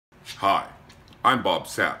Hi, I'm Bob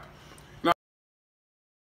Sapp. Now,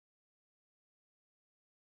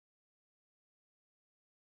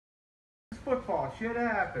 football, shit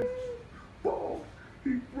happens. Whoa,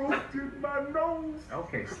 he broke in my nose.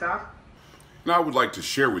 Okay, stop. now I would like to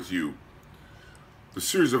share with you the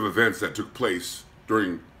series of events that took place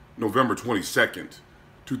during November 22nd,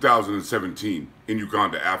 2017 in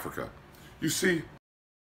Uganda, Africa. You see,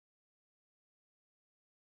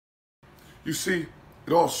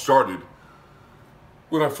 it all started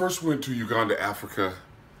when I first went to Uganda, Africa,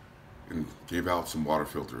 and gave out some water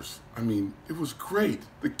filters. I mean, it was great.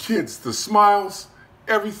 The kids, the smiles,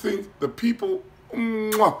 everything, the people,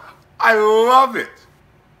 mwah, I love it.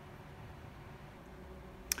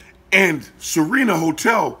 And SERENA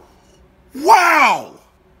Hotel, wow!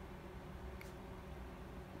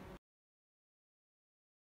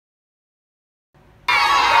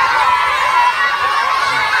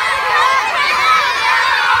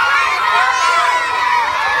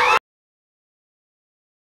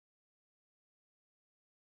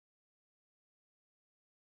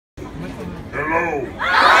 Hello.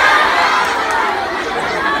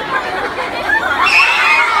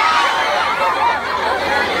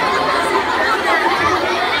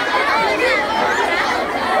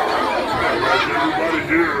 Everybody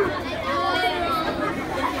here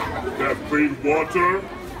have clean water?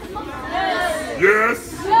 Yes?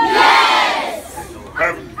 Yes!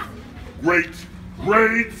 Have great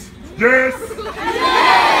grades? Yes?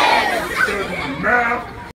 Yes! Study math?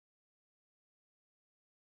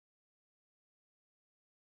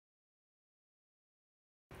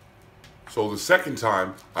 So the second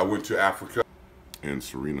time I went to Africa and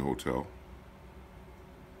SERENA Hotel,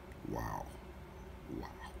 wow, wow.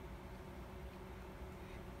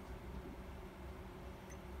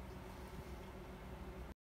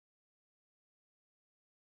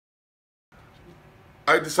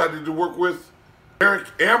 I decided to work with Eric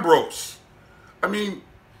Ambrose. I mean,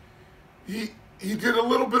 he did a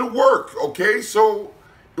little bit of work, okay? So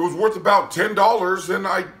it was worth about $10 and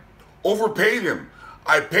I overpaid him.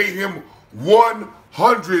 I paid him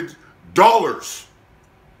 $100.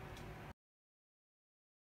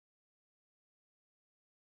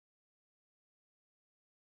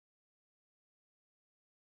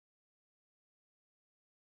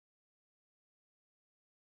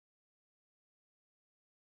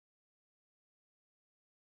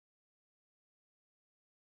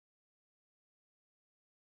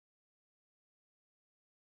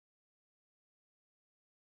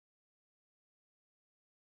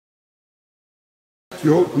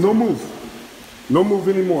 Yo, no move. No move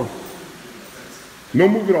anymore. No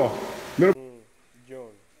move at all. No. John,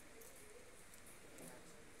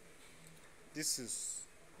 this is,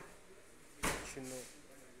 you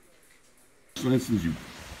know. Listen, you.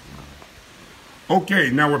 Okay,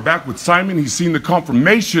 now we're back with Simon. He's seen the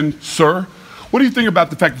confirmation, sir. What do you think about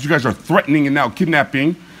the fact that you guys are threatening and now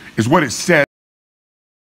kidnapping, is what it said?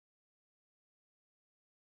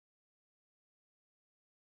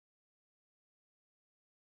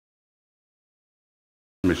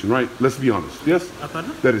 Right? Let's be honest. Yes?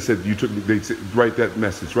 That it said you took. They said, write that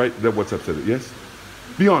message, right? That WhatsApp said it. Yes?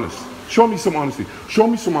 Be honest. Show me some honesty. Show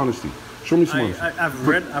me some honesty. Show me some honesty. I've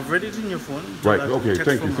read it in your phone. Right. Okay.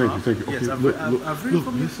 Thank you. Thank you. Thank you. Okay. Yes, I've read it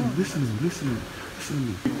from your phone. Listen to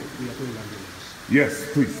me.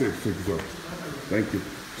 Yes, please take it off. Thank you.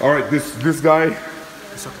 All right. This guy,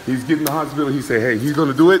 he's getting the hospital. He say, hey, he's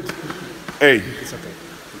gonna do it. Hey. It's okay.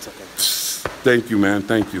 It's okay. Thank you, man.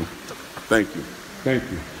 Thank you. Thank you. Thank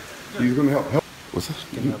you. He's gonna help. What's that?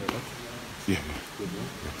 Can you have it? Yeah,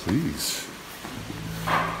 please.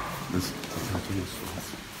 Let's talk to this.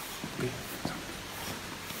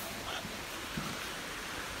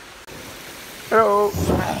 Hello.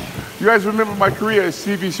 You guys remember my Korea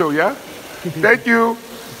TV show, yeah? Thank you.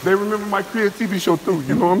 They remember my Korea TV show too.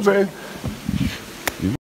 You know what I'm saying?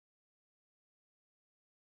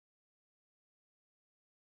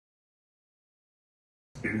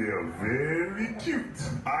 And they're very cute.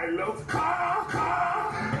 I love car.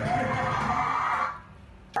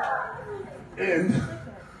 And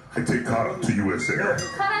I take car to USA.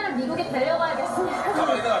 카라는 미국에 데려가야겠습니다.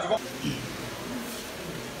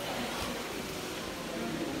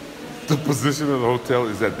 The position of the hotel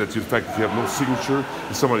is that the fact that you have no signature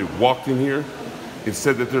and somebody walked in here and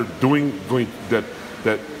said that they're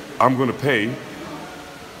that I'm going to pay,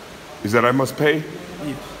 is that I must pay?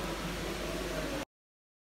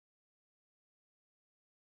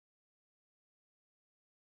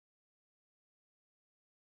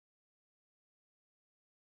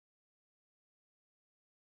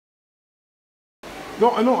 No,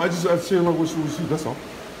 I know. I just saying like what you see. That's all.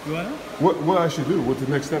 You wanna? What I should do? What the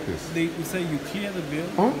next step is? They say you clear the bill.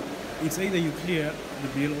 Huh? It's either you clear the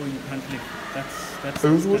bill or you can't leave. That's.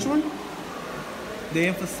 Which one? They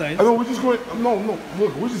emphasize. I know we're just going. No.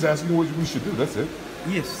 Look, we're just asking what we should do. That's it.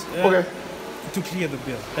 Yes. Okay. To clear the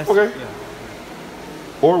bill. That's, Okay. Yeah.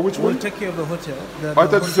 Or which We'll one? take care of the hotel. I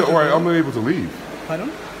thought you said, all right, I'm unable to leave.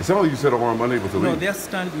 Pardon? It sounded like you said, or I'm unable to No, leave. their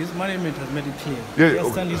stand is, management has made it clear. Yeah, Their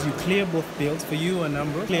okay. stand is you clear both bills for you and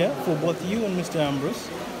Ambrose. Clear for both you and Mr. Ambrose.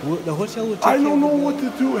 The hotel will take I care don't of know the bill. what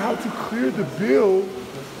to do, how to clear the bill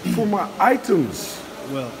for my items.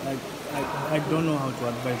 Well, I don't know how to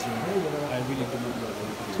advise you. I really do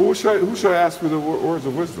not know. Who should I ask for the words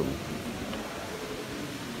of wisdom?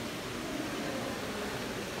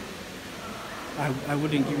 I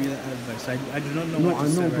wouldn't give you that advice. I do not know No, what I to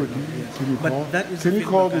say know, right but now. Yes. can you But call? that is Can you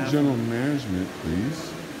call the feedback I have. general management,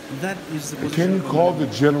 please? That is the Can position you of call the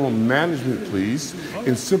the general management, please,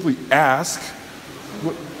 and simply ask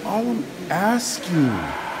what all I'm asking?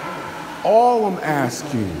 All I'm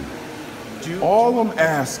asking. All I'm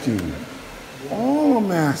asking. All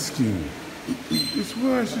I'm asking is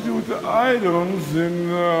what I should do with the items in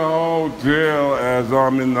the hotel as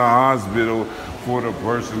I'm in the hospital for the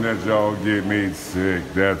person that y'all get made sick.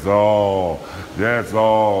 That's all. That's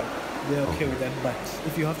all. They're okay with that, but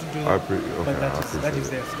if you have to do I that, okay, but I that appreciate is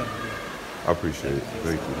it. their stand. Yeah. I appreciate it.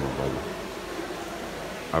 Thank you, my brother.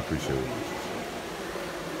 I appreciate it.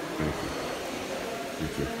 Thank you. You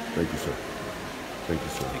too. Thank you, sir. Thank you,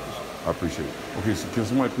 sir. I appreciate it. Okay, so can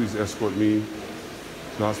somebody please escort me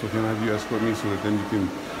to the hospital? Can I have you escort me so that then you can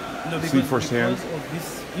No, see firsthand? because of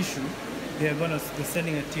this issue, they're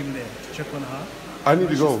sending a team there to check on her. I need to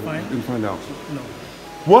She's go fine. and find out. No.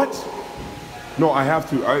 What? No, I have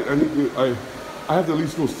to. I need to. I have to at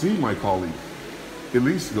least go see my colleague. At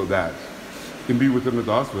least go that and be with them at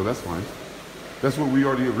the hospital. That's fine. That's what we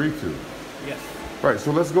already agreed to. Yes. Right.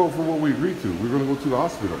 So let's go for what we agreed to. We're going to go to the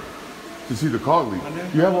hospital to see the colleague. And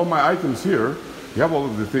then- You have all my items here. You have all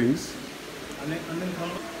of the things And then come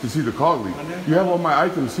back. to see the colleague. And then- You have all my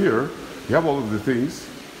items here. You have all of the things.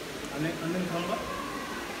 And then come back.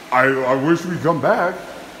 I wish we'd come back.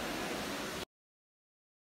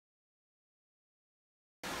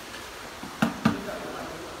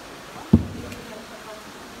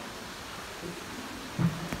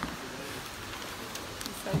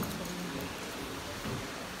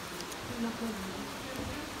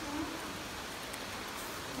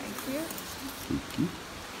 Thank you.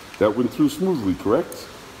 That went through smoothly, correct?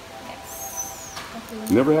 Yes.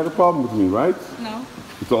 Never had a problem with me, right? No.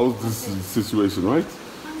 With all of this situation, right?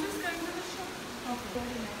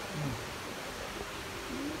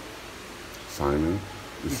 Simon,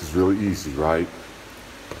 this is really easy, right?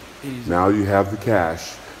 Now you have the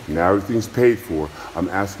cash. Now everything's paid for. I'm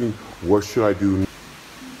asking, what should I do?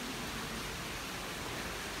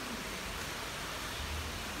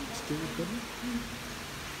 Still recording?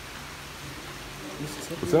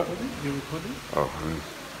 What's that? You're recording? Oh, I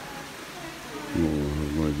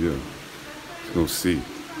have no idea. There's no C.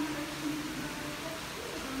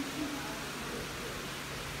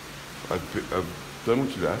 I've done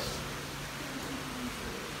what you asked.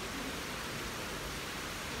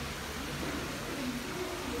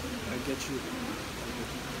 I get you.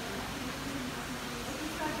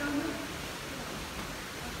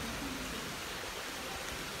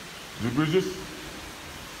 The Bridges?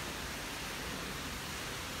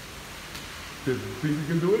 Think you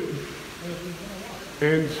can do it?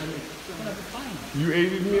 And you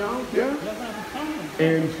aided me out, yeah?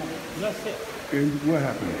 And what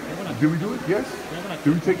happened? Did we do it? Yes?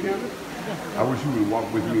 Did we take care of it? I wish you would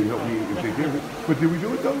walk with me and help me and take care of it. But did we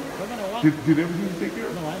do it though? Did everything take care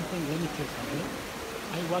of it? No, I think let me tell you something.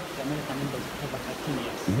 I worked at the American Embassy for over 13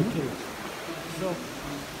 years. Security. So,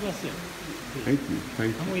 yes, yes. Thank you.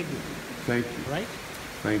 Thank I'm you. with you, Thank you. right?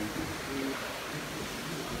 Thank you.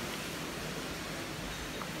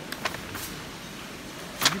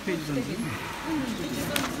 Did you pay this on Zoom?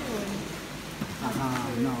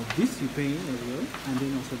 Now, this you pay as well, and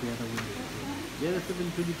then also the other one. The other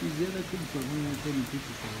 720 is the other thing for 120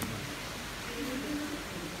 people for one.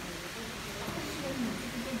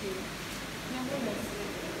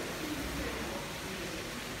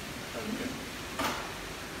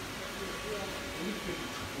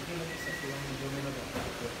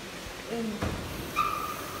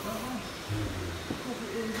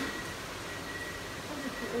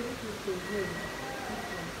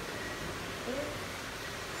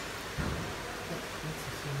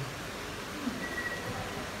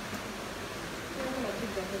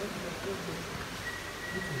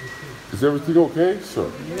 Is everything okay, sir?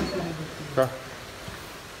 Okay.